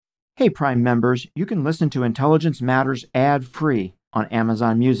Hey, Prime members, you can listen to Intelligence Matters ad-free on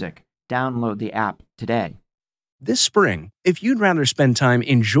Amazon Music. Download the app today. This spring, if you'd rather spend time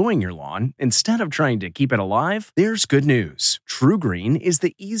enjoying your lawn instead of trying to keep it alive, there's good news. TruGreen is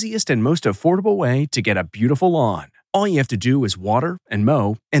the easiest and most affordable way to get a beautiful lawn. All you have to do is water and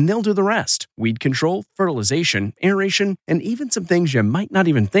mow, and they'll do the rest. Weed control, fertilization, aeration, and even some things you might not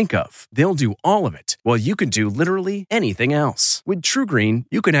even think of. They'll do all of it, while you can do literally anything else. With TruGreen,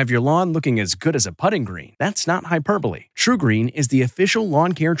 you can have your lawn looking as good as a putting green. That's not hyperbole. TruGreen is the official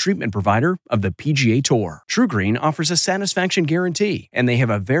lawn care treatment provider of the PGA Tour. TruGreen offers a satisfaction guarantee, and they have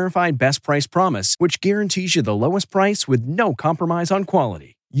a verified best price promise, which guarantees you the lowest price with no compromise on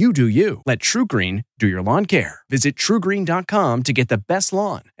quality. You do you. Let TruGreen do your lawn care. Visit TruGreen.com to get the best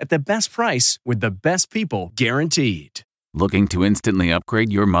lawn at the best price with the best people guaranteed. Looking to instantly upgrade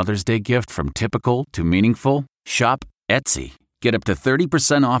your Mother's Day gift from typical to meaningful? Shop Etsy. Get up to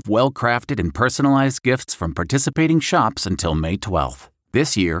 30% off well-crafted and personalized gifts from participating shops until May 12th.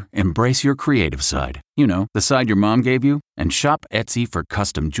 This year, embrace your creative side. You know, the side your mom gave you. And shop Etsy for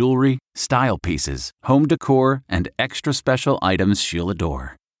custom jewelry, style pieces, home decor, and extra special items she'll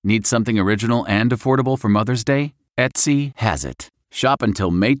adore. Need something original and affordable for Mother's Day? Etsy has it. Shop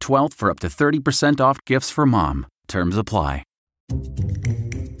until May 12th for up to 30% off gifts for mom. Terms apply.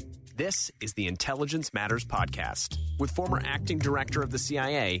 This is the Intelligence Matters Podcast with former acting director of the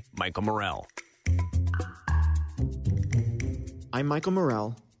CIA, Michael Morell. I'm Michael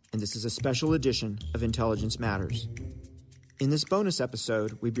Morell, and this is a special edition of Intelligence Matters. In this bonus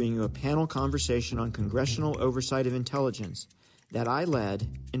episode, we bring you a panel conversation on congressional oversight of intelligence that I led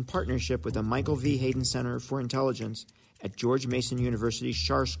in partnership with the Michael V. Hayden Center for Intelligence at George Mason University's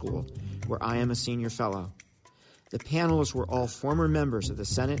Schar School, where I am a senior fellow. The panelists were all former members of the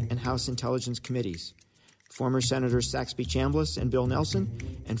Senate and House Intelligence Committees, former Senators Saxby Chambliss and Bill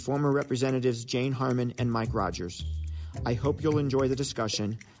Nelson, and former Representatives Jane Harman and Mike Rogers. I hope you'll enjoy the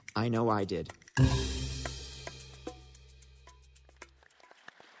discussion. I know I did.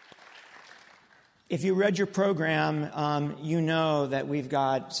 If you read your program, you know that we've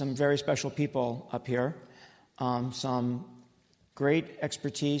got some very special people up here, some great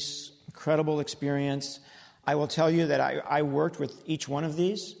expertise, incredible experience. I will tell you that I worked with each one of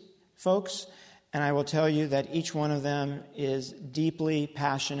these folks, and I will tell you that each one of them is deeply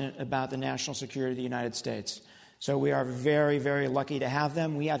passionate about the national security of the United States. So we are very, very lucky to have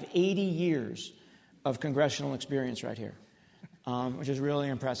them. We have 80 years of congressional experience right here. Which is really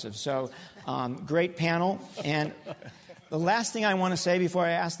impressive. So, great panel. And the last thing I want to say before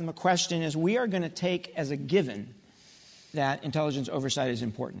I ask them a question is we are going to take as a given that intelligence oversight is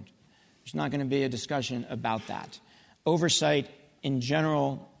important. There's not going to be a discussion about that. Oversight in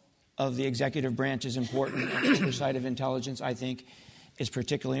general of the executive branch is important. And oversight of intelligence, I think, is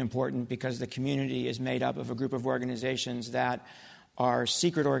particularly important because the community is made up of a group of organizations that are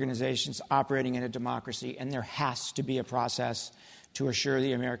secret organizations operating in a democracy, and there has to be a process to assure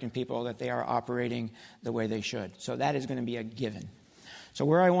the American people that they are operating the way they should. So that is going to be a given. So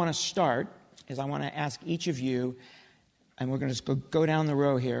where I want to start is I want to ask each of you, and we're going to just go down the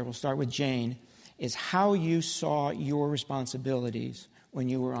row here, we'll start with Jane, is how you saw your responsibilities when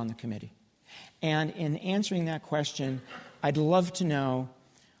you were on the committee. And in answering that question, I'd love to know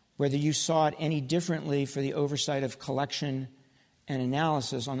whether you saw it any differently for the oversight of collection and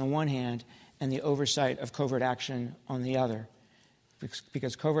analysis on the one hand, and the oversight of covert action on the other.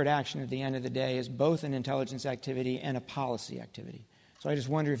 Because covert action at the end of the day is both an intelligence activity and a policy activity. So I just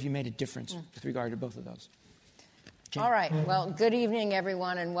wonder if you made a difference with regard to both of those. Jane. All right. Well, good evening,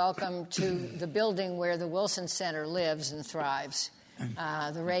 everyone, and welcome to the building where the Wilson Center lives and thrives,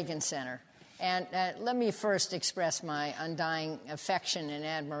 the Reagan Center. And let me first express my undying affection and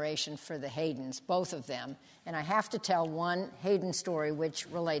admiration for the Haydens, both of them. And I have to tell one Hayden story which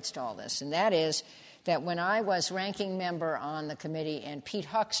relates to all this, and that is that when I was ranking member on the committee and Pete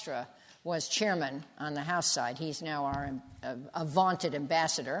Hoekstra was chairman on the House side, he's now our vaunted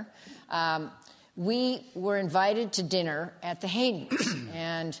ambassador, we were invited to dinner at the Haydens.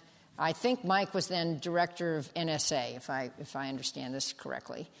 And I think Mike was then director of NSA, if I understand this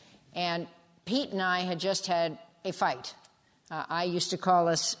correctly. And Pete and I had just had a fight. I used to call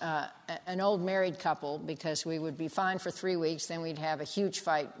us an old married couple because we would be fine for 3 weeks, then we'd have a huge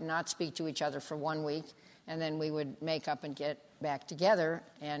fight, not speak to each other for 1 week, and then we would make up and get back together,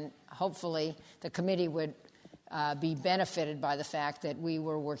 and hopefully the committee would be benefited by the fact that we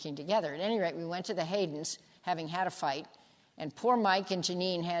were working together. At any rate, we went to the Haydens, having had a fight, and poor Mike and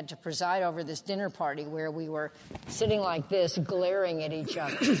Janine had to preside over this dinner party where we were sitting like this, glaring at each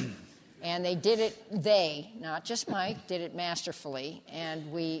other. And not just Mike, did it masterfully,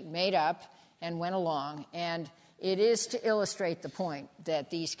 and we made up and went along. And it is to illustrate the point that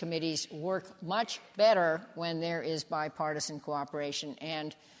these committees work much better when there is bipartisan cooperation.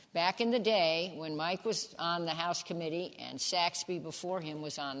 And back in the day, when Mike was on the House committee and Saxby before him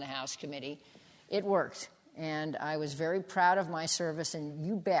was on the House committee, it worked. And I was very proud of my service, and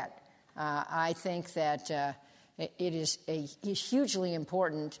you bet. I think that it is hugely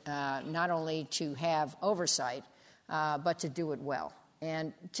important not only to have oversight, but to do it well.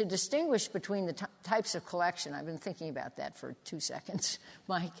 And to distinguish between the types of collection, I've been thinking about that for 2 seconds,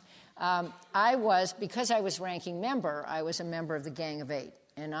 Mike. Because I was ranking member, I was a member of the Gang of Eight.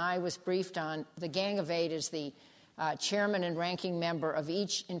 And I was briefed on the Gang of Eight is the chairman and ranking member of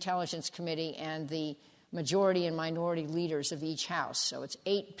each intelligence committee and the majority and minority leaders of each house. So it's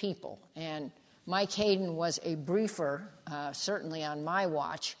 8 people. And Mike Hayden was a briefer, certainly on my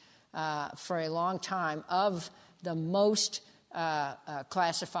watch, for a long time, of the most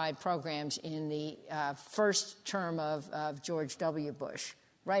classified programs in the first term of George W. Bush,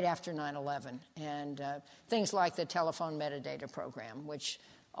 right after 9/11, and things like the telephone metadata program, which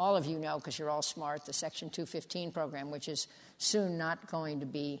all of you know because you're all smart, the Section 215 program, which is soon not going to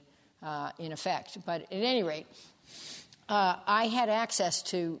be in effect. But at any rate, I had access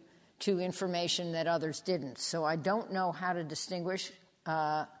to information that others didn't, so I don't know how to distinguish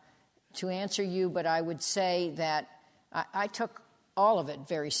to answer you, but I would say that I took all of it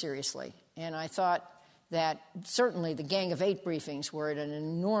very seriously, and I thought that certainly the Gang of Eight briefings were at an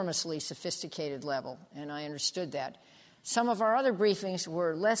enormously sophisticated level, and I understood that. Some of our other briefings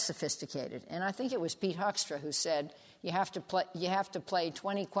were less sophisticated, and I think it was Pete Hoekstra who said you have to play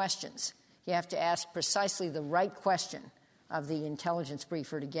 20 questions. You have to ask precisely the right question of the intelligence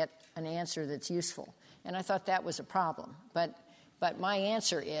briefer to get an answer that's useful, and I thought that was a problem. But my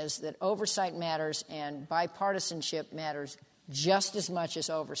answer is that oversight matters and bipartisanship matters just as much as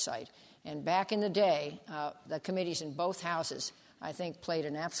oversight. And back in the day, the committees in both houses, I think, played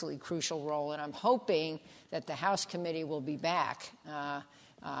an absolutely crucial role. And I'm hoping that the House committee will be back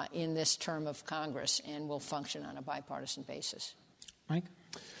in this term of Congress and will function on a bipartisan basis. Mike?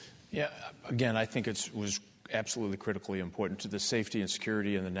 Yeah, again, I think it was absolutely critically important to the safety and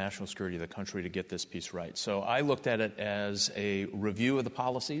security and the national security of the country to get this piece right. So I looked at it as a review of the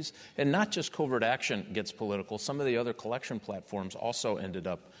policies, and not just covert action gets political. Some of the other collection platforms also ended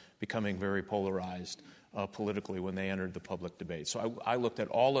up becoming very polarized politically when they entered the public debate. So I looked at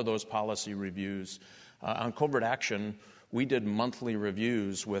all of those policy reviews. On covert action, we did monthly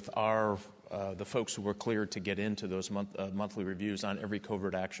reviews with the folks who were cleared to get into those monthly reviews on every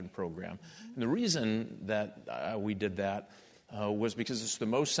covert action program. And the reason that we did that was because it's the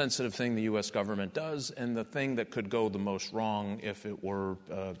most sensitive thing the U.S. government does and the thing that could go the most wrong if it were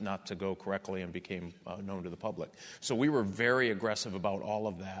not to go correctly and became known to the public. So we were very aggressive about all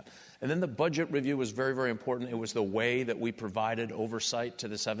of that. And then the budget review was very, very important. It was the way that we provided oversight to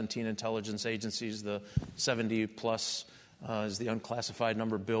the 17 intelligence agencies, the 70-plus is the unclassified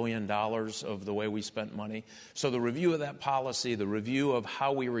number, $1 billion of the way we spent money. So the review of that policy, the review of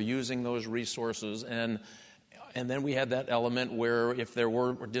how we were using those resources, and then we had that element where if there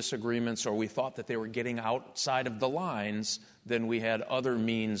were disagreements or we thought that they were getting outside of the lines, then we had other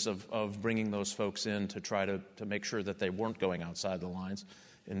means of bringing those folks in to try to make sure that they weren't going outside the lines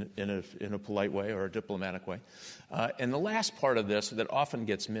in a polite way or a diplomatic way. And the last part of this that often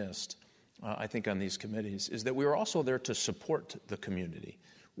gets missed, I think, on these committees, is that we were also there to support the community.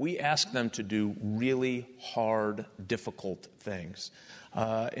 We asked them to do really hard, difficult things.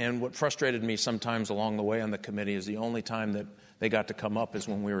 And what frustrated me sometimes along the way on the committee is the only time that they got to come up is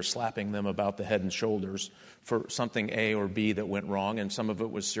when we were slapping them about the head and shoulders for something A or B that went wrong, and some of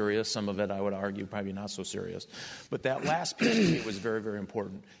it was serious, some of it, I would argue, probably not so serious. But that last piece to me was very, very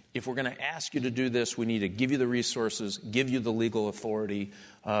important. If we're going to ask you to do this, we need to give you the resources, give you the legal authority,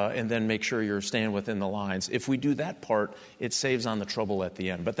 and then make sure you're staying within the lines. If we do that part, it saves on the trouble at the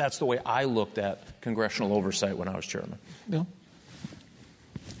end. But that's the way I looked at congressional oversight when I was chairman. Bill?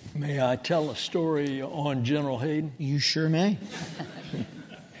 May I tell a story on General Hayden? You sure may.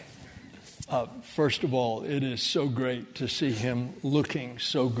 First of all, it is so great to see him looking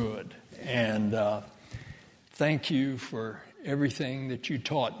so good. And thank you for everything that you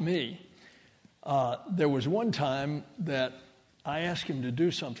taught me. There was one time that I asked him to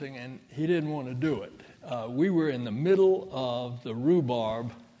do something, and he didn't want to do it. We were in the middle of the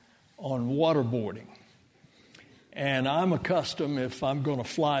rhubarb on waterboarding. And I'm accustomed, if I'm going to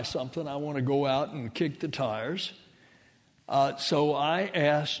fly something, I want to go out and kick the tires. So I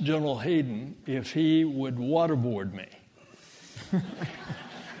asked General Hayden if he would waterboard me.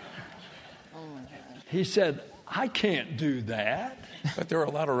 he said, I can't do that. But there were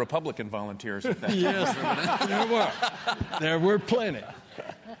a lot of Republican volunteers at that time. Yes, there were plenty.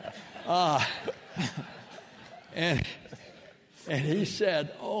 And he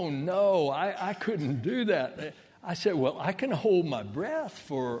said, oh, no, I couldn't do that. I said, well, I can hold my breath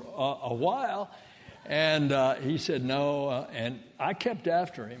for a while. And he said, no. And I kept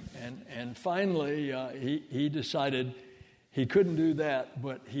after him. And finally, he decided he couldn't do that,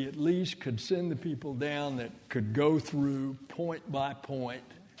 but he at least could send the people down that could go through point by point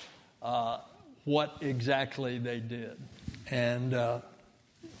what exactly they did. And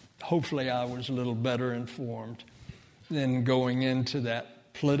hopefully I was a little better informed than going into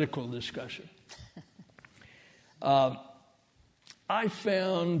that political discussion. I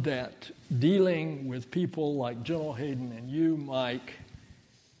found that dealing with people like General Hayden and you, Mike,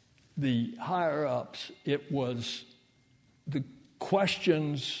 the higher-ups, the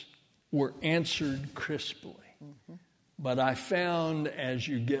questions were answered crisply. Mm-hmm. But I found as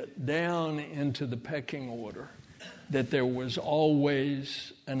you get down into the pecking order that there was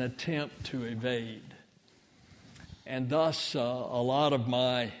always an attempt to evade. And thus, a lot of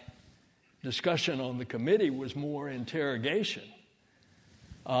my discussion on the committee was more interrogation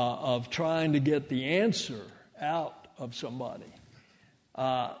of trying to get the answer out of somebody.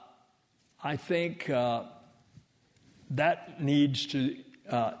 I think that needs to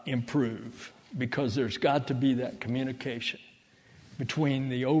improve because there's got to be that communication between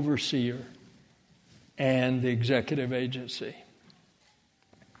the overseer and the executive agency.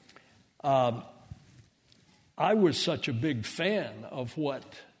 I was such a big fan of what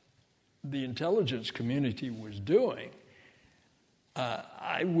the intelligence community was doing.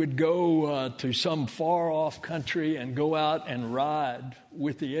 I would go to some far-off country and go out and ride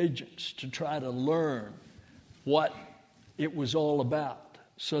with the agents to try to learn what it was all about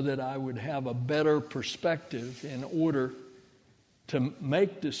so that I would have a better perspective in order to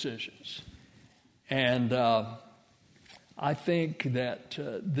make decisions. And I think that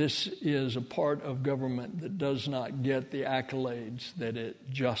this is a part of government that does not get the accolades that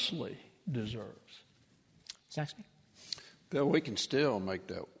it justly deserves. Saxby? Bill, we can still make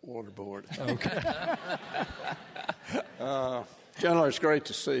that water board. Okay. General, it's great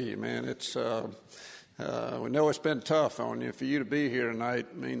to see you, man. It's we know it's been tough on you. For you to be here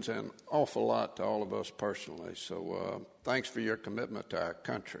tonight means an awful lot to all of us personally. So thanks for your commitment to our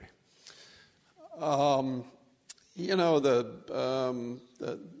country. You know,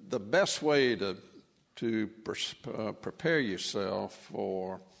 the best way to prepare yourself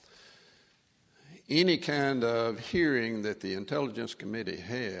for any kind of hearing that the Intelligence Committee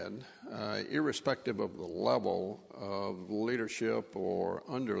had, irrespective of the level of leadership or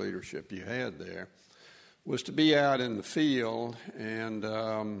under leadership you had there, was to be out in the field and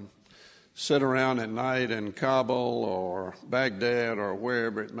sit around at night in Kabul or Baghdad or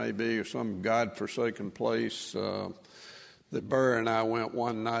wherever it may be, or some godforsaken place. That Burr and I went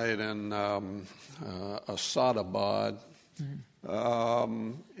one night in Asadabad.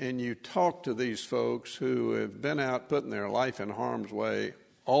 Mm-hmm. And you talk to these folks who have been out putting their life in harm's way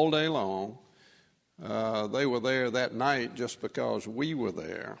all day long. They were there that night just because we were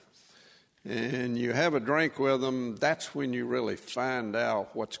there. And you have a drink with them, that's when you really find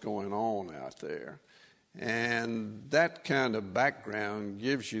out what's going on out there. And that kind of background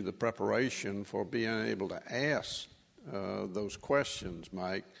gives you the preparation for being able to ask those questions,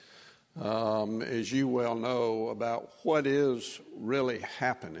 Mike, as you well know, about what is really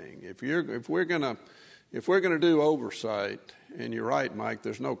happening. If we're going to do oversight, and you're right, Mike,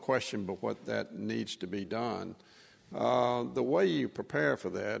 there's no question but what that needs to be done. The way you prepare for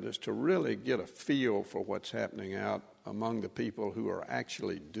that is to really get a feel for what's happening out among the people who are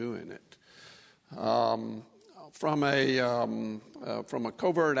actually doing it. From a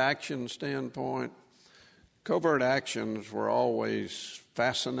covert action standpoint, covert actions were always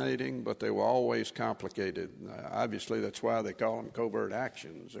fascinating, but they were always complicated. Obviously, that's why they call them covert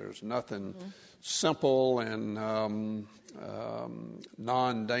actions. There's nothing simple and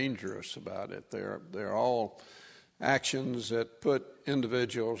non-dangerous about it. They're all actions that put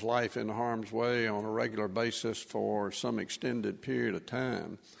individuals' life in harm's way on a regular basis for some extended period of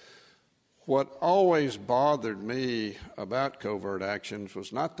time. What always bothered me about covert actions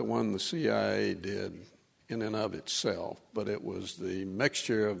was not the one the CIA did in and of itself, but it was the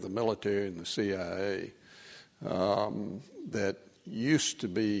mixture of the military and the CIA that used to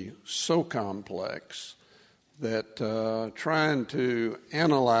be so complex that trying to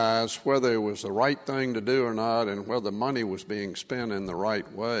analyze whether it was the right thing to do or not and whether money was being spent in the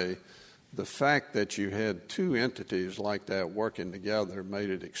right way, the fact that you had two entities like that working together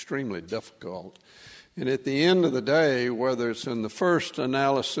made it extremely difficult. And at the end of the day, whether it's in the first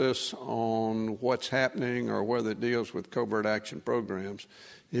analysis on what's happening or whether it deals with covert action programs,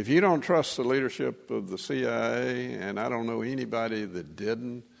 if you don't trust the leadership of the CIA, and I don't know anybody that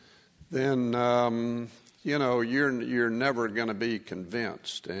didn't, then you're never going to be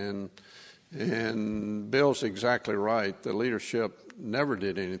convinced. And Bill's exactly right. The leadership never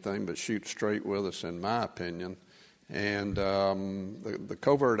did anything but shoot straight with us, in my opinion. And the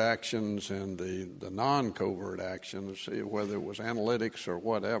covert actions and the non-covert actions, whether it was analytics or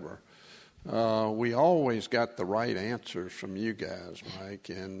whatever, we always got the right answers from you guys, Mike.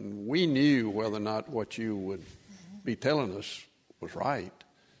 And we knew whether or not what you would be telling us was right.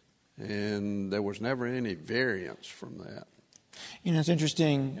 And there was never any variance from that. It's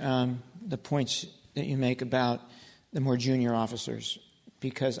interesting, the points that you make about the more junior officers,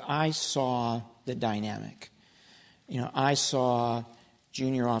 because I saw the dynamic. I saw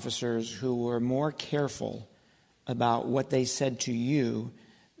junior officers who were more careful about what they said to you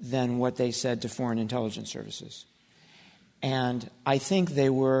than what they said to foreign intelligence services. And I think they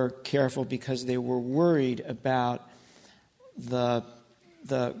were careful because they were worried about the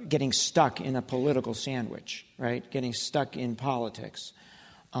getting stuck in a political sandwich, right? Getting stuck in politics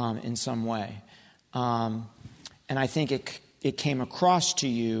in some way. And I think it came across to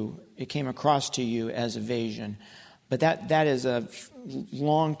you. It came across to you as evasion. But that is a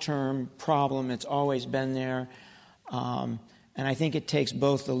long-term problem. It's always been there. And I think it takes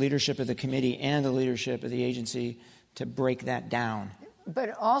both the leadership of the committee and the leadership of the agency to break that down.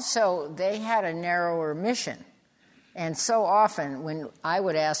 But also, they had a narrower mission. And so often, when I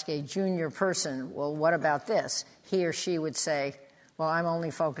would ask a junior person, well, what about this? He or she would say, well, I'm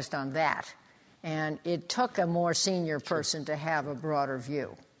only focused on that. And it took a more senior person to have a broader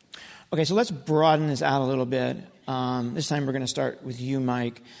view. Okay, so let's broaden this out a little bit. This time we're going to start with you,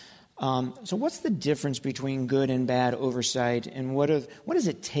 Mike. So what's the difference between good and bad oversight, and what does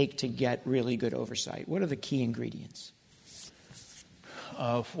it take to get really good oversight? What are the key ingredients?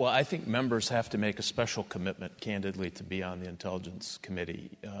 Well, I think members have to make a special commitment, candidly, to be on the Intelligence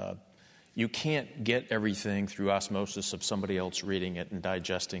Committee. You can't get everything through osmosis of somebody else reading it and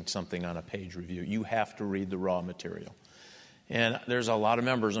digesting something on a page review. You have to read the raw material. And there's a lot of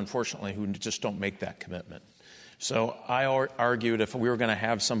members, unfortunately, who just don't make that commitment. So I argued if we were going to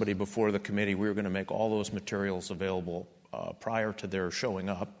have somebody before the committee, we were going to make all those materials available prior to their showing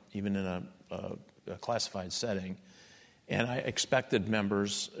up, even in a classified setting. And I expected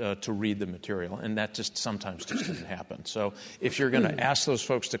members to read the material, and that sometimes didn't happen. So if you're going to ask those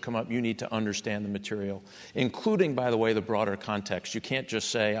folks to come up, you need to understand the material, including, by the way, the broader context. You can't just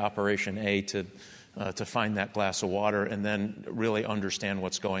say Operation A to find that glass of water and then really understand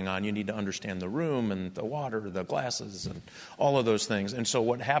what's going on. You need to understand the room and the water, the glasses, and all of those things. And so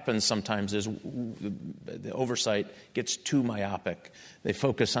what happens sometimes is the oversight gets too myopic. They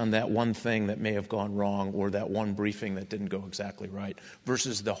focus on that one thing that may have gone wrong or that one briefing that didn't go exactly right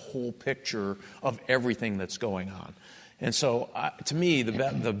versus the whole picture of everything that's going on. And so, to me,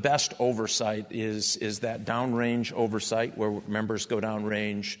 the best oversight is that downrange oversight where members go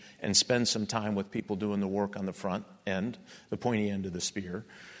downrange and spend some time with people doing the work on the front end, the pointy end of the spear.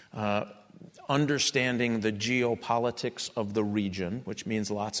 Understanding the geopolitics of the region, which means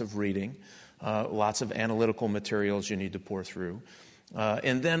lots of reading, lots of analytical materials you need to pour through.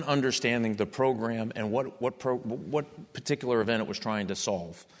 And then understanding the program and what particular event it was trying to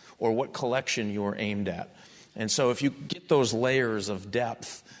solve or what collection you were aimed at. And so if you get those layers of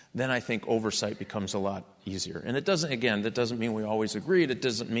depth, then I think oversight becomes a lot easier. And that doesn't mean we always agreed. It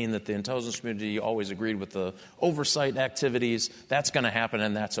doesn't mean that the intelligence community always agreed with the oversight activities. That's going to happen,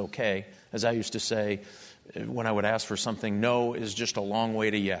 and that's okay. As I used to say, when I would ask for something, no is just a long way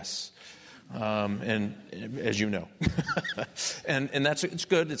to yes. And as you know, and it's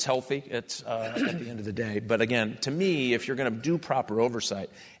good, it's healthy, it's at the end of the day. But again, to me, if you're going to do proper oversight,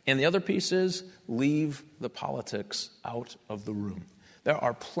 and the other piece is leave the politics out of the room. There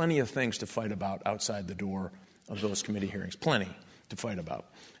are plenty of things to fight about outside the door of those committee hearings, plenty to fight about.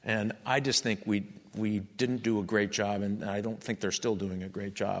 And I just think we didn't do a great job, and I don't think they're still doing a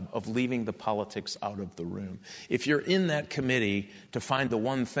great job, of leaving the politics out of the room. If you're in that committee to find the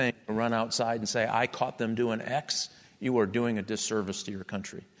one thing to run outside and say, I caught them doing X, you are doing a disservice to your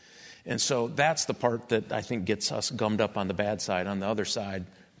country. And so that's the part that I think gets us gummed up on the bad side. On the other side,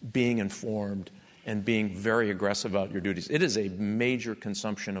 being informed and being very aggressive about your duties. It is a major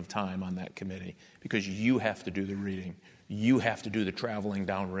consumption of time on that committee because you have to do the reading. You have to do the traveling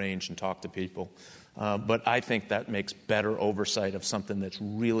downrange and talk to people. But I think that makes better oversight of something that's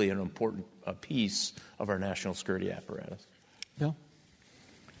really an important piece of our national security apparatus. Bill?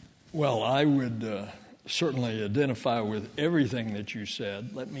 Well, I would certainly identify with everything that you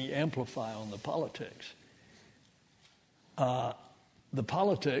said. Let me amplify on the politics. The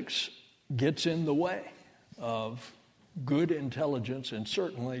politics gets in the way of good intelligence and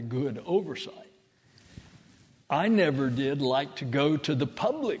certainly good oversight. I never did like to go to the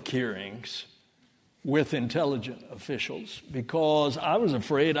public hearings with intelligent officials because I was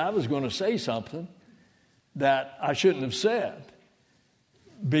afraid I was going to say something that I shouldn't have said,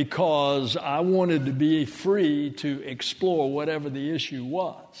 because I wanted to be free to explore whatever the issue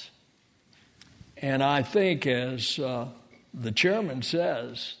was. And I think, as the chairman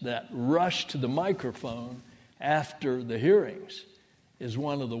says, that rush to the microphone after the hearings is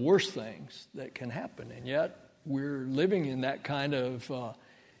one of the worst things that can happen. And yet we're living in that kind of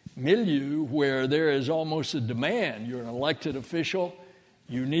milieu where there is almost a demand. You're an elected official.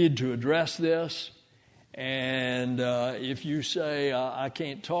 You need to address this. And if you say, I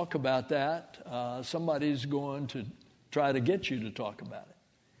can't talk about that, somebody's going to try to get you to talk about it.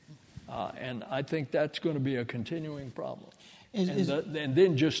 And I think that's going to be a continuing problem. And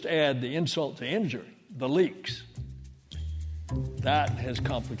then just add the insult to injury, the leaks. That has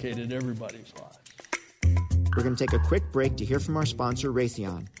complicated everybody's lives. We're going to take a quick break to hear from our sponsor,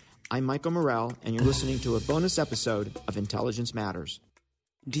 Raytheon. I'm Michael Morrell, and you're listening to a bonus episode of Intelligence Matters.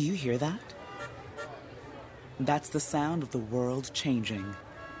 Do you hear that? That's the sound of the world changing,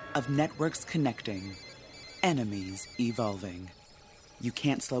 of networks connecting, enemies evolving. You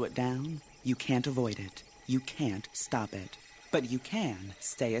can't slow it down, you can't avoid it, you can't stop it. But you can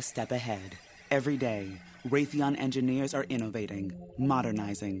stay a step ahead. Every day, Raytheon engineers are innovating,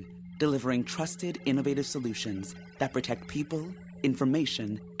 modernizing, delivering trusted, innovative solutions that protect people,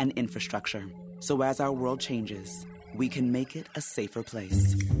 information, and infrastructure. So as our world changes, we can make it a safer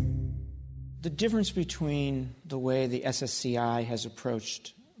place. The difference between the way the SSCI has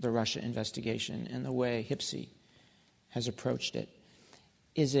approached the Russia investigation and the way HPSCI has approached it,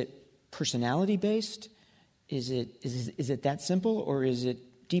 is it personality-based? Is it that simple, or is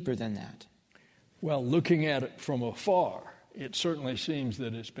it deeper than that? Well, looking at it from afar, it certainly seems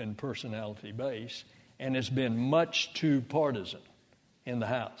that it's been personality-based, and it's been much too partisan in the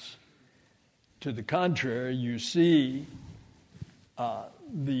House. To the contrary, you see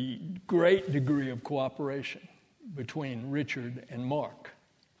the great degree of cooperation between Richard and Mark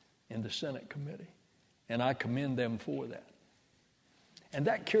in the Senate committee, and I commend them for that. And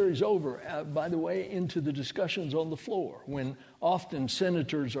that carries over, by the way, into the discussions on the floor, when often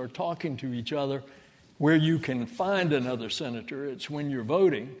senators are talking to each other. Where you can find another senator, it's when you're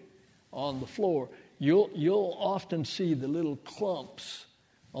voting on the floor. You'll often see the little clumps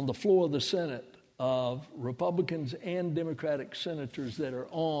on the floor of the Senate of Republicans and Democratic senators that are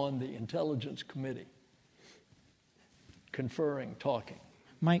on the Intelligence Committee, conferring, talking.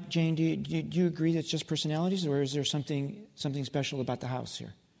 Mike, Jane, do you agree that it's just personalities, or is there something special about the House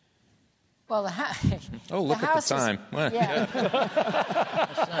here? Well, look at the time.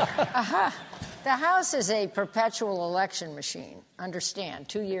 The House is a perpetual election machine. Understand,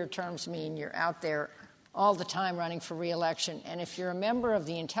 2-year terms mean you're out there all the time running for re-election. And if you're a member of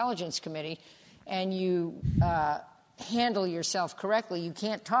the Intelligence Committee and you handle yourself correctly, you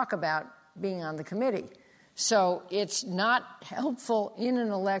can't talk about being on the committee. So it's not helpful in an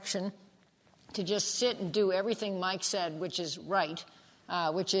election to just sit and do everything Mike said, which is right,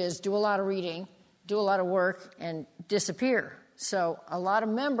 which is do a lot of reading, do a lot of work, and disappear. So a lot of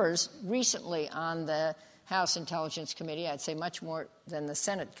members recently on the House Intelligence Committee, I'd say much more than the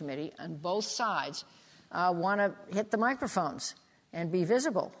Senate committee, on both sides, want to hit the microphones and be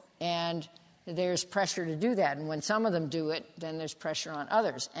visible. And there's pressure to do that. And when some of them do it, then there's pressure on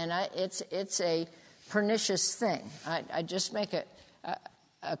others. And it's a pernicious thing. I just make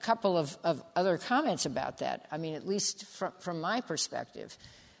a couple of other comments about that. I mean, at least from my perspective.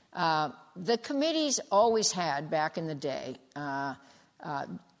 The committees always had, back in the day,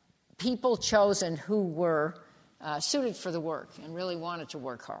 people chosen who were suited for the work and really wanted to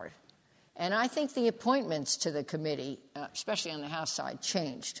work hard. And I think the appointments to the committee, especially on the House side,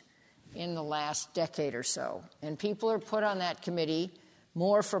 changed in the last decade or so. And people are put on that committee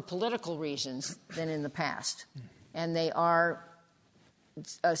more for political reasons than in the past. And they are,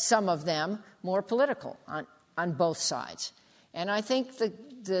 some of them, more political on both sides. And I think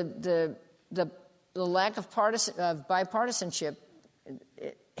the lack of bipartisanship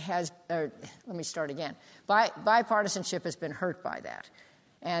has, let me start again. Bipartisanship has been hurt by that.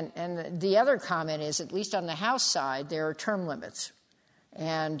 And the other comment is, at least on the House side, there are term limits.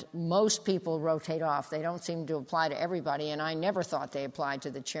 And most people rotate off. They don't seem to apply to everybody, and I never thought they applied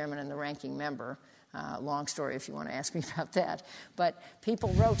to the chairman and the ranking member. Long story if you want to ask me about that. But people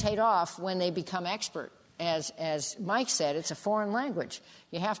rotate off when they become expert. As Mike said, it's a foreign language.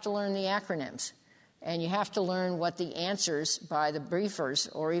 You have to learn the acronyms. And you have to learn what the answers by the briefers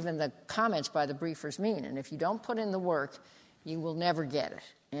or even the comments by the briefers mean. And if you don't put in the work, you will never get it.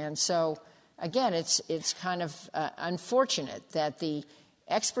 And so, again, it's kind of unfortunate that the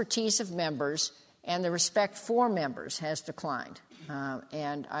expertise of members and the respect for members has declined.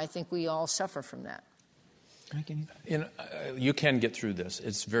 And I think we all suffer from that. You can get through this.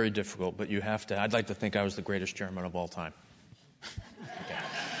 It's very difficult, but you have to. I'd like to think I was the greatest chairman of all time.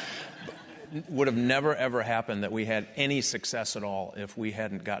 Would have never, ever happened that we had any success at all if we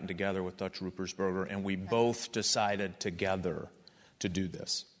hadn't gotten together with Dutch Ruppersberger and we both decided together to do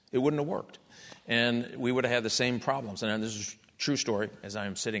this. It wouldn't have worked. And we would have had the same problems. And this is a true story as I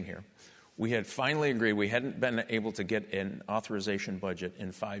am sitting here. We had finally agreed. We hadn't been able to get an authorization budget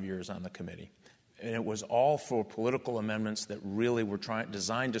in 5 years on the committee. And it was all for political amendments that really were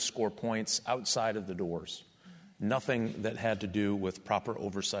designed to score points outside of the doors. Nothing that had to do with proper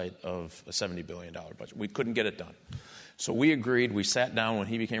oversight of a $70 billion budget. We couldn't get it done. So we agreed. We sat down when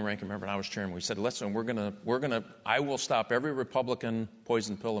he became ranking member and I was chairman. We said, listen, I will stop every Republican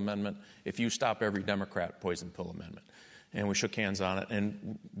poison pill amendment if you stop every Democrat poison pill amendment. And we shook hands on it,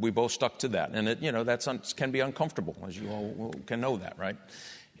 and we both stuck to that. And that can be uncomfortable, as you all can know that, right?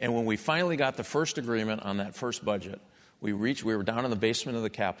 And when we finally got the first agreement on that first budget, we were down in the basement of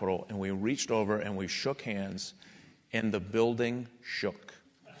the Capitol, and we reached over and we shook hands, and the building shook.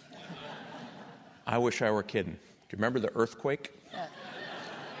 I wish I were kidding. Do you remember the earthquake?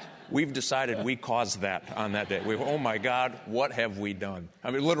 We've decided we caused that on that day. Oh my God, what have we done?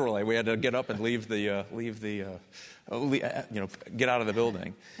 I mean, literally, we had to get up and get out of the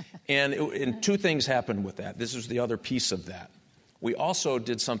building. And two things happened with that. This was the other piece of that. We also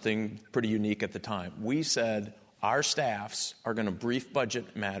did something pretty unique at the time. We said our staffs are going to brief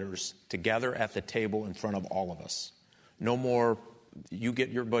budget matters together at the table in front of all of us. No more, you get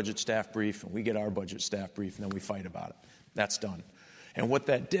your budget staff brief and we get our budget staff brief and then we fight about it. That's done. And what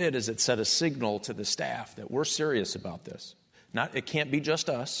that did is it set a signal to the staff that we're serious about this. It can't be just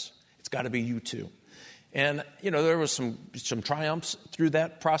us. It's got to be you too. And, there was some triumphs through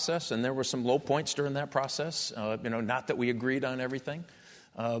that process, and there were some low points during that process. Not that we agreed on everything.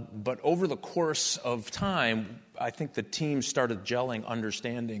 But over the course of time, I think the team started gelling,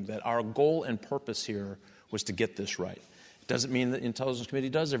 understanding that our goal and purpose here was to get this right. It doesn't mean that the Intelligence Committee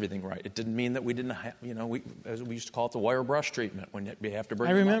does everything right. It didn't mean that we didn't as we used to call it, the wire brush treatment, when we have to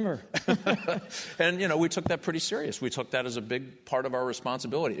bring them remember. And, we took that pretty serious. We took that as a big part of our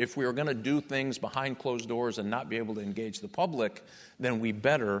responsibility. If we were going to do things behind closed doors and not be able to engage the public, then we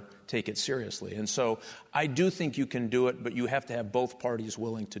better take it seriously. And so I do think you can do it, but you have to have both parties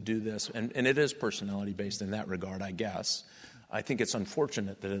willing to do this. And it is personality-based in that regard, I guess. I think it's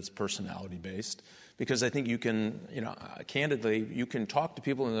unfortunate that it's personality-based, because I think you can, candidly, you can talk to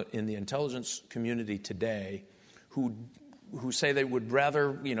people in the intelligence community today who say they would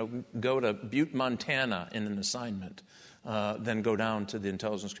rather, go to Butte, Montana in an assignment than go down to the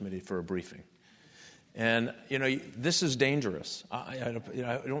Intelligence Committee for a briefing. And, this is dangerous. I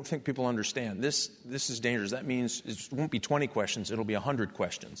don't think people understand. This is dangerous. That means it won't be 20 questions. It'll be 100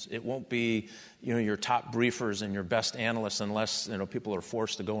 questions. It won't be, your top briefers and your best analysts unless, people are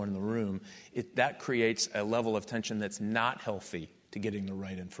forced to go in the room. That creates a level of tension that's not healthy to getting the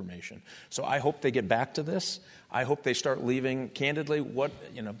right information. So I hope they get back to this. I hope they start leaving, candidly,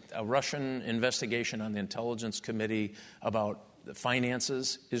 a Russian investigation on the Intelligence Committee about the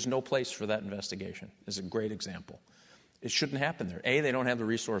finances is no place for that investigation. Is a great example. It shouldn't happen there. A, they don't have the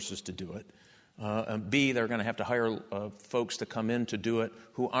resources to do it. And B, they're going to have to hire folks to come in to do it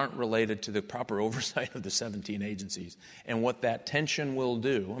who aren't related to the proper oversight of the 17 agencies. And what that tension will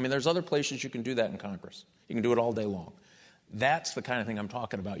do, there's other places you can do that in Congress. You can do it all day long. That's the kind of thing I'm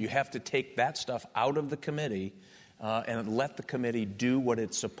talking about. You have to take that stuff out of the committee and let the committee do what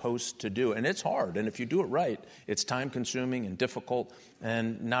it's supposed to do. And it's hard. And if you do it right, it's time-consuming and difficult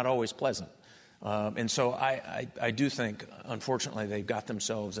and not always pleasant. And so I do think, unfortunately, they've got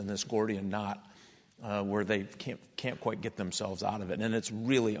themselves in this Gordian knot where they can't quite get themselves out of it. And it's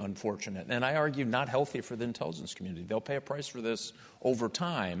really unfortunate. And I argue not healthy for the intelligence community. They'll pay a price for this over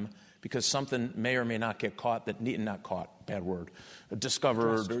time because something may or may not get caught not caught, bad word,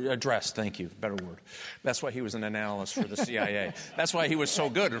 discovered, addressed, thank you, better word. That's why he was an analyst for the CIA. That's why he was so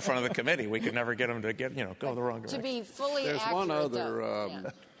good in front of the committee. We could never get him to go the wrong direction. To be fully accurate, there's one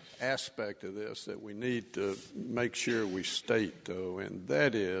other aspect of this that we need to make sure we state, though, and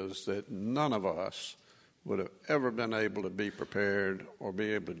that is that none of us would have ever been able to be prepared or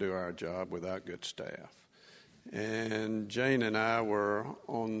be able to do our job without good staff. And Jane and I were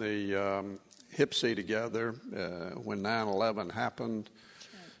on the HPSCI together when 9/11 happened.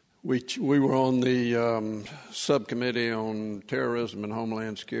 We were on the subcommittee on terrorism and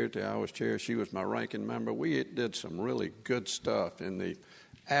homeland security. I was chair. She was my ranking member. We did some really good stuff in the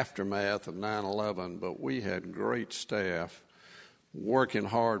aftermath of 9/11, but we had great staff working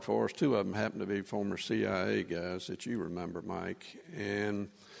hard for us. Two of them happened to be former CIA guys that you remember, Mike. And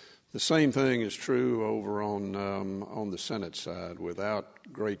the same thing is true over on the Senate side.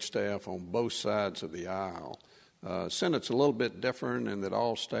 Without great staff on both sides of the aisle, Senate's a little bit different in that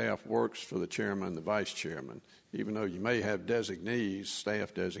all staff works for the chairman and the vice chairman. Even though you may have designees,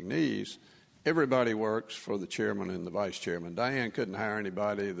 staff designees, everybody works for the chairman and the vice chairman. Diane couldn't hire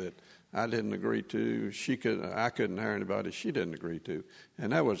anybody that I didn't agree to. I couldn't hire anybody she didn't agree to.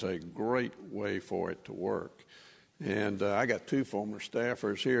 And that was a great way for it to work. And I got two former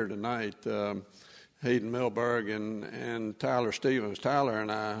staffers here tonight, Hayden Milberg and Tyler Stevens. Tyler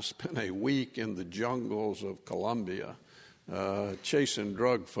and I spent a week in the jungles of Colombia chasing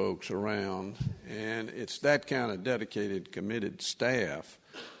drug folks around. And it's that kind of dedicated, committed staff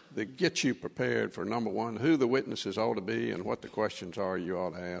that gets you prepared for, number one, who the witnesses ought to be and what the questions are you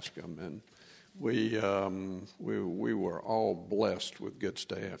ought to ask them. And we were all blessed with good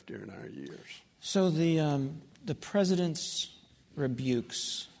staff during our years. So the president's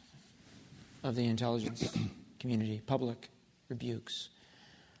rebukes of the intelligence community, public rebukes,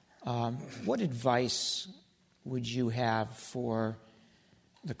 what advice would you have for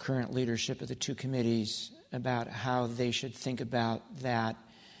the current leadership of the two committees about how they should think about that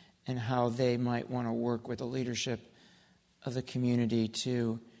and how they might want to work with the leadership of the community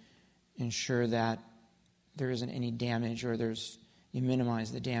to ensure that there isn't any damage or you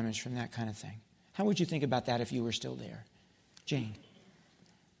minimize the damage from that kind of thing? How would you think about that if you were still there? Jane.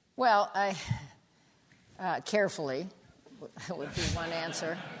 Well, carefully would be one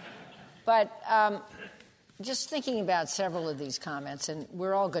answer. But just thinking about several of these comments, and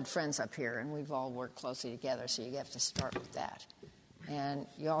we're all good friends up here, and we've all worked closely together, so you have to start with that. And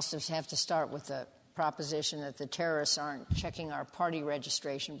you also have to start with the proposition that the terrorists aren't checking our party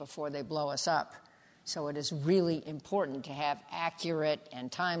registration before they blow us up. So it is really important to have accurate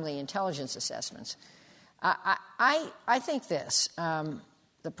and timely intelligence assessments. I think this.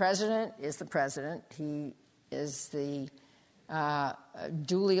 The president is the president. He is the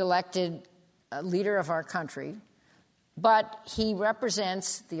duly elected leader of our country. But he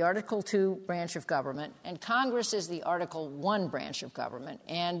represents the Article II branch of government, and Congress is the Article I branch of government.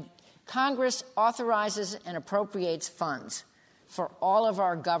 And Congress authorizes and appropriates funds for all of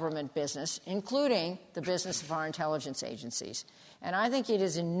our government business, including the business of our intelligence agencies. And I think it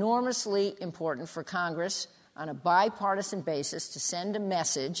is enormously important for Congress on a bipartisan basis to send a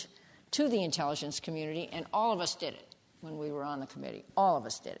message to the intelligence community, and all of us did it when we were on the committee. All of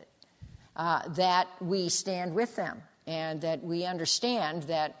us did it. That we stand with them and that we understand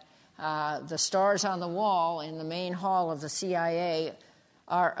that the stars on the wall in the main hall of the CIA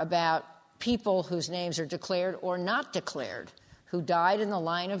are about people whose names are declared or not declared, who died in the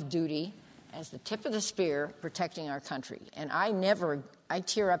line of duty as the tip of the spear protecting our country. And I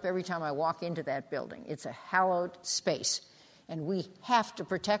tear up every time I walk into that building. It's a hallowed space, and we have to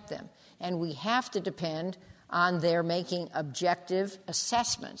protect them. And we have to depend on their making objective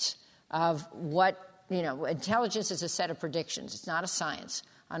assessments of what, intelligence is a set of predictions. It's not a science,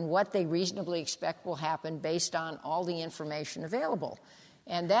 on what they reasonably expect will happen based on all the information available.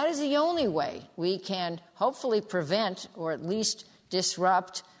 And that is the only way we can hopefully prevent or at least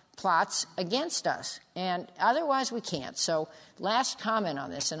disrupt plots against us. And otherwise we can't. So last comment on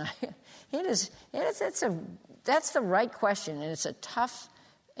this, and that's the right question, and it's a tough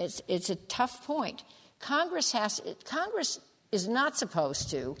point. Congress is not supposed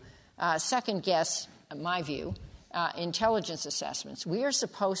to second guess, in my view, intelligence assessments. We are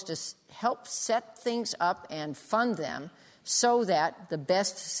supposed to help set things up and fund them so that the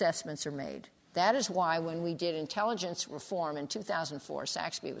best assessments are made. That is why when we did intelligence reform in 2004,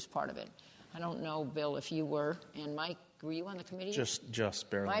 Saxby was part of it. I don't know, Bill, if you were, and Mike, were you on the committee? Just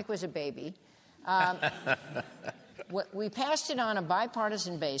barely. Mike was a baby. We passed it on a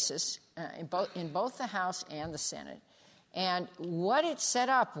bipartisan basis in both the House and the Senate. And what it set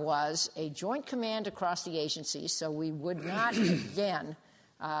up was a joint command across the agencies, so we would not, again,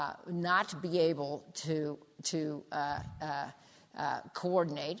 not be able to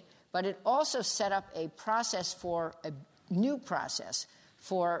coordinate. But it also set up a new process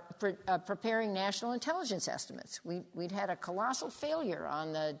for preparing national intelligence estimates. We'd had a colossal failure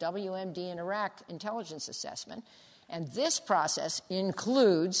on the WMD in Iraq intelligence assessment, and this process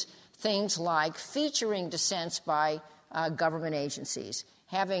includes things like featuring dissents by government agencies,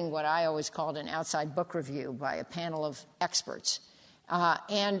 having what I always called an outside book review by a panel of experts,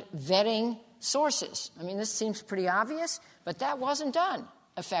 and vetting sources. I mean, this seems pretty obvious, but that wasn't done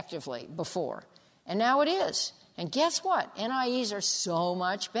effectively before, and now it is. And guess what? NIEs are so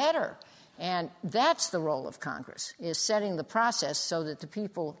much better. And that's the role of Congress, is setting the process so that the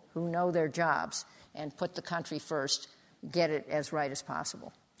people who know their jobs and put the country first get it as right as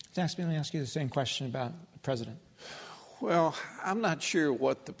possible. Let me ask you the same question about the president. Well, I'm not sure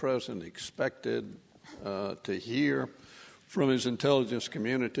what the president expected to hear from his intelligence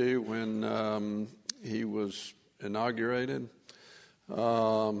community when he was inaugurated.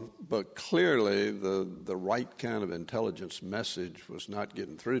 But clearly the right kind of intelligence message was not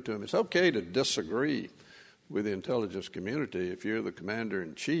getting through to him. It's okay to disagree with the intelligence community if you're the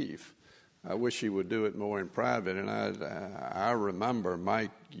commander-in-chief. I wish he would do it more in private. And I remember,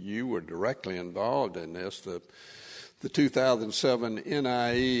 Mike, you were directly involved in this, the 2007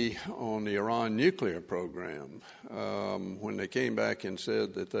 NIE on the Iran nuclear program, when they came back and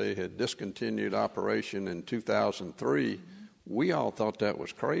said that they had discontinued operation in 2003. We all thought that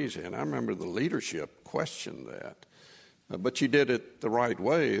was crazy, and I remember the leadership questioned that. But you did it the right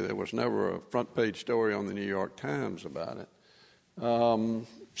way. There was never a front-page story on the New York Times about it.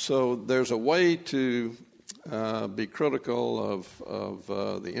 So there's a way to be critical of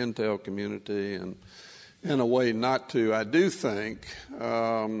the intel community and a way not to. I do think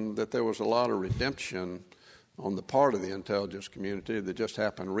that there was a lot of redemption on the part of the intelligence community that just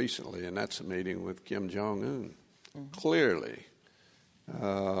happened recently, and that's a meeting with Kim Jong-un. Clearly,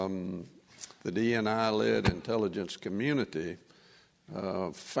 the DNI-led intelligence community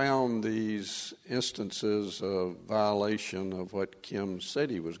found these instances of violation of what Kim said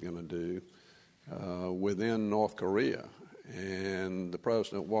he was going to do within North Korea. And the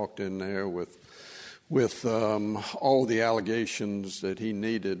president walked in there with all the allegations that he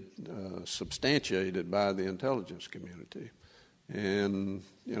needed substantiated by the intelligence community. And,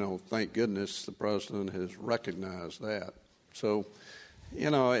 thank goodness the president has recognized that. So,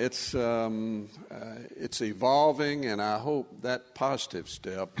 it's evolving, and I hope that positive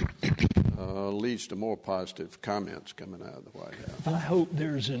step leads to more positive comments coming out of the White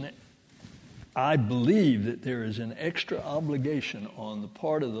House. I believe that there is an extra obligation on the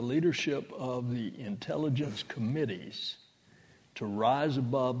part of the leadership of the intelligence committees to rise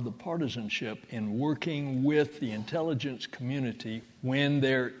above the partisanship in working with the intelligence community when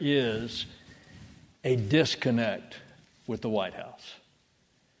there is a disconnect with the White House.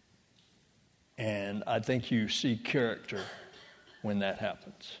 And I think you see character when that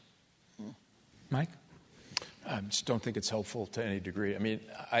happens. Mike? I just don't think it's helpful to any degree. I mean,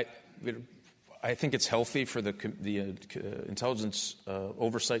 I think it's healthy for the intelligence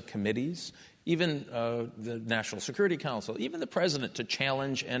oversight committees, even the National Security Council, even the president to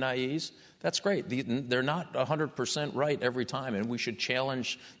challenge NIEs. That's great. They're not 100% right every time, and we should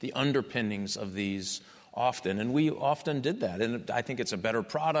challenge the underpinnings of these often. And we often did that. And I think it's a better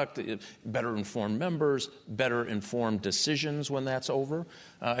product, better informed members, better informed decisions when that's over.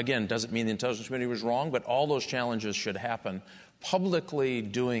 Again, doesn't mean the intelligence committee was wrong, but all those challenges should happen. Publicly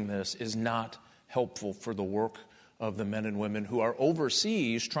doing this is not helpful for the work of the men and women who are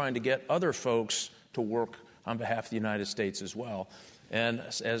overseas trying to get other folks to work on behalf of the United States as well. And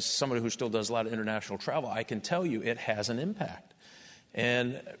as somebody who still does a lot of international travel, I can tell you it has an impact.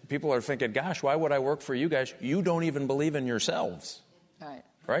 And people are thinking, gosh, why would I work for you guys? You don't even believe in yourselves.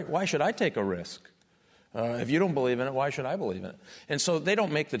 Right? Why should I take a risk? If you don't believe in it, why should I believe in it? And so they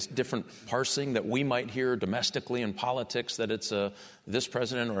don't make this different parsing that we might hear domestically in politics, that it's this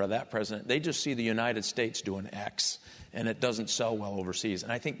president or that president. They just see the United States doing X, and it doesn't sell well overseas.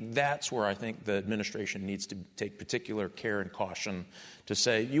 And I think that's where I think the administration needs to take particular care and caution to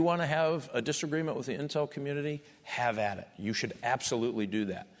say, you want to have a disagreement with the intel community? Have at it. You should absolutely do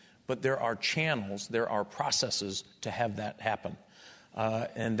that. But there are channels, there are processes to have that happen.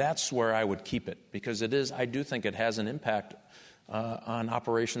 And that's where I would keep it, because I do think it has an impact on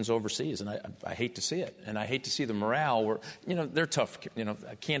operations overseas, and I hate to see it. And I hate to see the morale where, they're tough.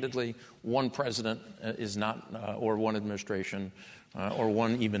 Candidly, one president is not, or one administration, or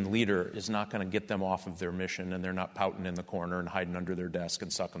one even leader is not going to get them off of their mission, and they're not pouting in the corner and hiding under their desk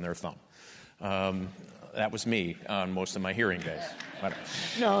and sucking their thumb. That was me on most of my hearing days.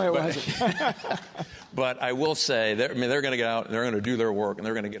 No, it wasn't. But I will say, they're going to get out, and they're going to do their work, and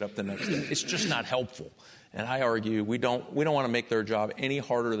they're going to get up the next day. It's just not helpful. And I argue we don't want to make their job any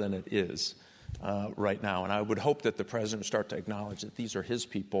harder than it is right now. And I would hope that the president would start to acknowledge that these are his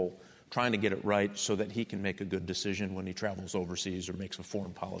people trying to get it right so that he can make a good decision when he travels overseas or makes a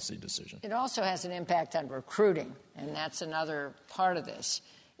foreign policy decision. It also has an impact on recruiting, and that's another part of this.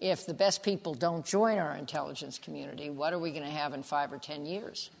 If the best people don't join our intelligence community, what are we going to have in 5 or 10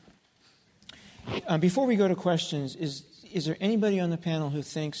 years? Before we go to questions, is there anybody on the panel who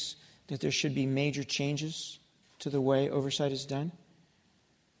thinks that there should be major changes to the way oversight is done?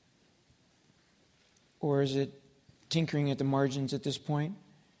 Or is it tinkering at the margins at this point?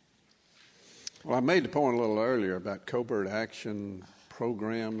 Well, I made the point a little earlier about covert action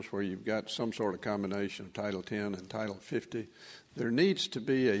programs where you've got some sort of combination of Title 10 and Title 50. There needs to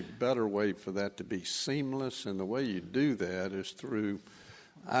be a better way for that to be seamless, and the way you do that is through,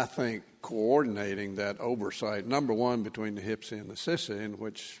 I think, coordinating that oversight, number one, between the HPSCI and the CISA, in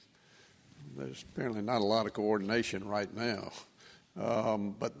which there's apparently not a lot of coordination right now.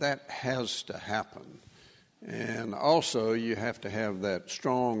 But that has to happen. And also, you have to have that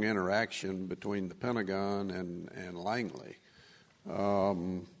strong interaction between the Pentagon and Langley,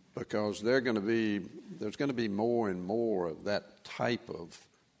 because there's going to be more and more of that type of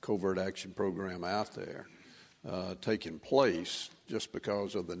covert action program out there taking place, just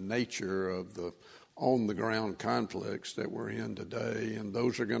because of the nature of the on-the-ground conflicts that we're in today, and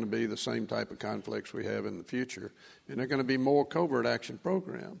those are going to be the same type of conflicts we have in the future. And they're going to be more covert action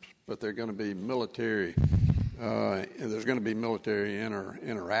programs, but they're going to be military. There's going to be military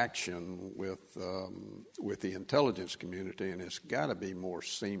interaction with the intelligence community, and it's got to be more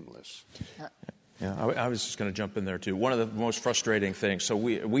seamless. Yeah, I was just going to jump in there too. One of the most frustrating things. So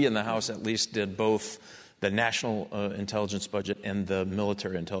we in the House at least did both the national intelligence budget and the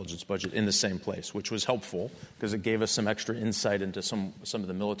military intelligence budget in the same place, which was helpful because it gave us some extra insight into some of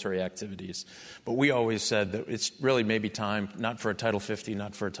the military activities. But we always said that it's really maybe time, not for a Title 50,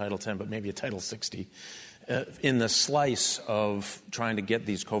 not for a Title 10, but maybe a Title 60, in the slice of trying to get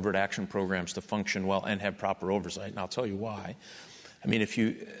these covert action programs to function well and have proper oversight. And I'll tell you why. I mean,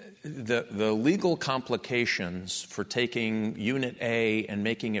 the legal complications for taking Unit A and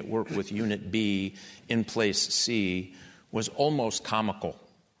making it work with Unit B in place C was almost comical.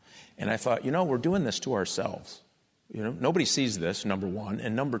 And I thought, we're doing this to ourselves. Nobody sees this, number one.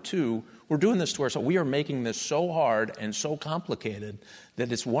 And number two, we're doing this to ourselves. We are making this so hard and so complicated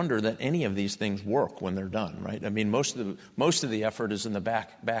that it's wonder that any of these things work when they're done, right? I mean, most of the effort is in the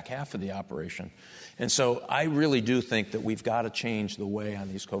back half of the operation. And so I really do think that we've got to change the way on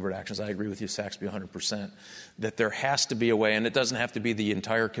these covert actions. I agree with you, Saxby, 100%, that there has to be a way, and it doesn't have to be the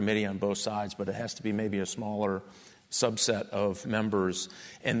entire committee on both sides, but it has to be maybe a smaller subset of members,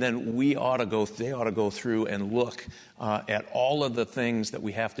 and then they ought to go through and look at all of the things that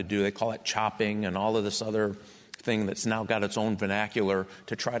we have to do. They call it chopping and all of this other thing that's now got its own vernacular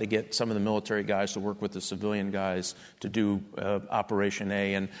to try to get some of the military guys to work with the civilian guys to do Operation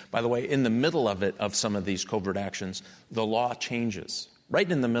A. And by the way, in the middle of some of these covert actions, the law changes, right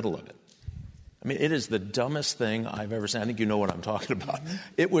in the middle of it. I mean, it is the dumbest thing I've ever seen. I think you know what I'm talking about.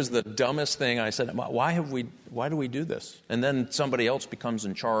 It was the dumbest thing. I said, why do we do this? And then somebody else becomes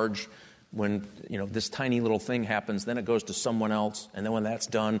in charge when, this tiny little thing happens. Then it goes to someone else. And then when that's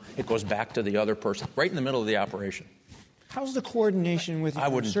done, it goes back to the other person, right in the middle of the operation. How's the coordination with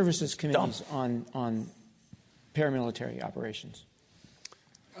your services committees on paramilitary operations?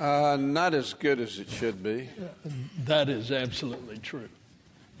 Not as good as it should be. That is absolutely true.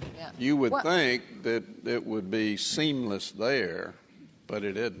 Yeah. You would think that it would be seamless there, but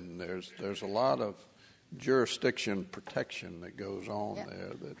it isn't. There's a lot of jurisdiction protection that goes on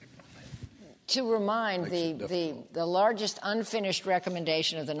there. To remind, the largest unfinished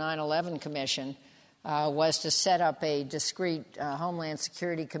recommendation of the 9/11 Commission was to set up a discrete Homeland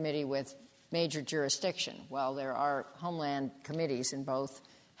Security Committee with major jurisdiction. Well, there are Homeland committees in both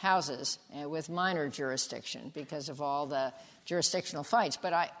houses with minor jurisdiction because of all the jurisdictional fights.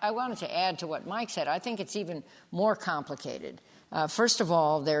 But I wanted to add to what Mike said. I think it's even more complicated. First of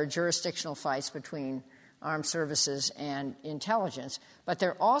all, there are jurisdictional fights between armed services and intelligence, but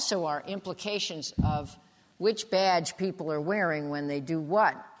there also are implications of which badge people are wearing when they do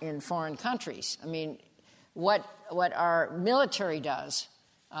what in foreign countries. I mean, what our military does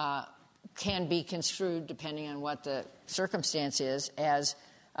can be construed, depending on what the circumstance is, as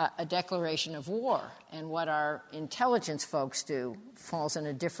a declaration of war, and what our intelligence folks do falls in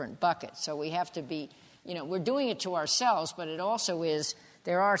a different bucket. So we have to be, we're doing it to ourselves, but it also is,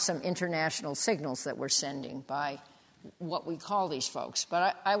 there are some international signals that we're sending by what we call these folks.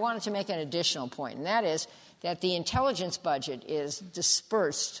 But I wanted to make an additional point, and that is that the intelligence budget is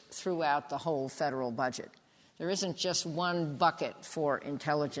dispersed throughout the whole federal budget. There isn't just one bucket for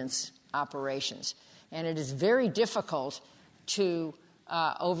intelligence operations. And it is very difficult to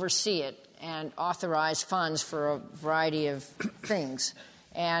oversee it and authorize funds for a variety of things.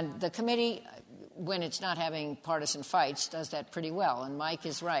 And the committee, when it's not having partisan fights, does that pretty well. And Mike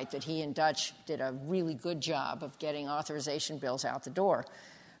is right that he and Dutch did a really good job of getting authorization bills out the door.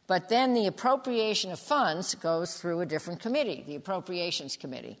 But then the appropriation of funds goes through a different committee, the Appropriations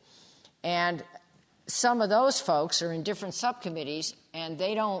Committee. And some of those folks are in different subcommittees, and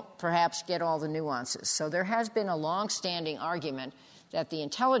they don't perhaps get all the nuances. So there has been a long-standing argument that the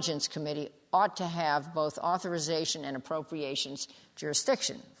Intelligence Committee ought to have both authorization and appropriations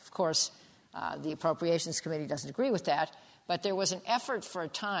jurisdiction. Of course, the Appropriations Committee doesn't agree with that, but there was an effort for a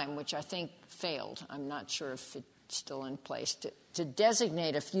time, which I think failed. I'm not sure if it's still in place, to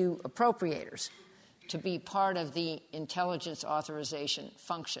designate a few appropriators to be part of the intelligence authorization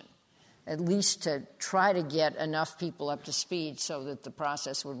function, at least to try to get enough people up to speed so that the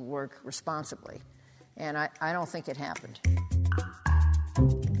process would work responsibly. And I don't think it happened.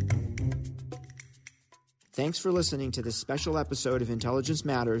 Thanks for listening to this special episode of Intelligence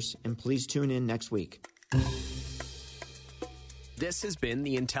Matters, and please tune in next week. This has been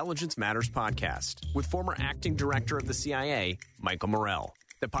the Intelligence Matters Podcast with former acting director of the CIA, Michael Morell.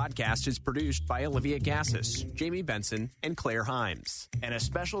 The podcast is produced by Olivia Gassis, Jamie Benson, and Claire Himes. And a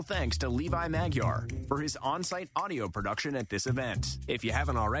special thanks to Levi Magyar for his on-site audio production at this event. If you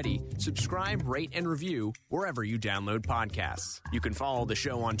haven't already, subscribe, rate, and review wherever you download podcasts. You can follow the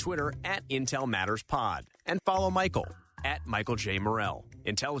show on Twitter at Intel Matters Pod and follow Michael at Michael J. Morell.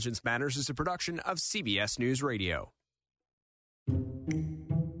 Intelligence Matters is a production of CBS News Radio.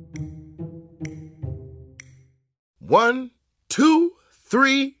 One, two,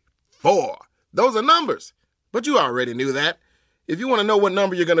 3, 4. Those are numbers, but you already knew that. If you want to know what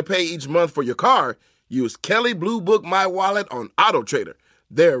number you're going to pay each month for your car, use Kelley Blue Book My Wallet on AutoTrader.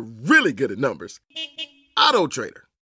 They're really good at numbers. AutoTrader.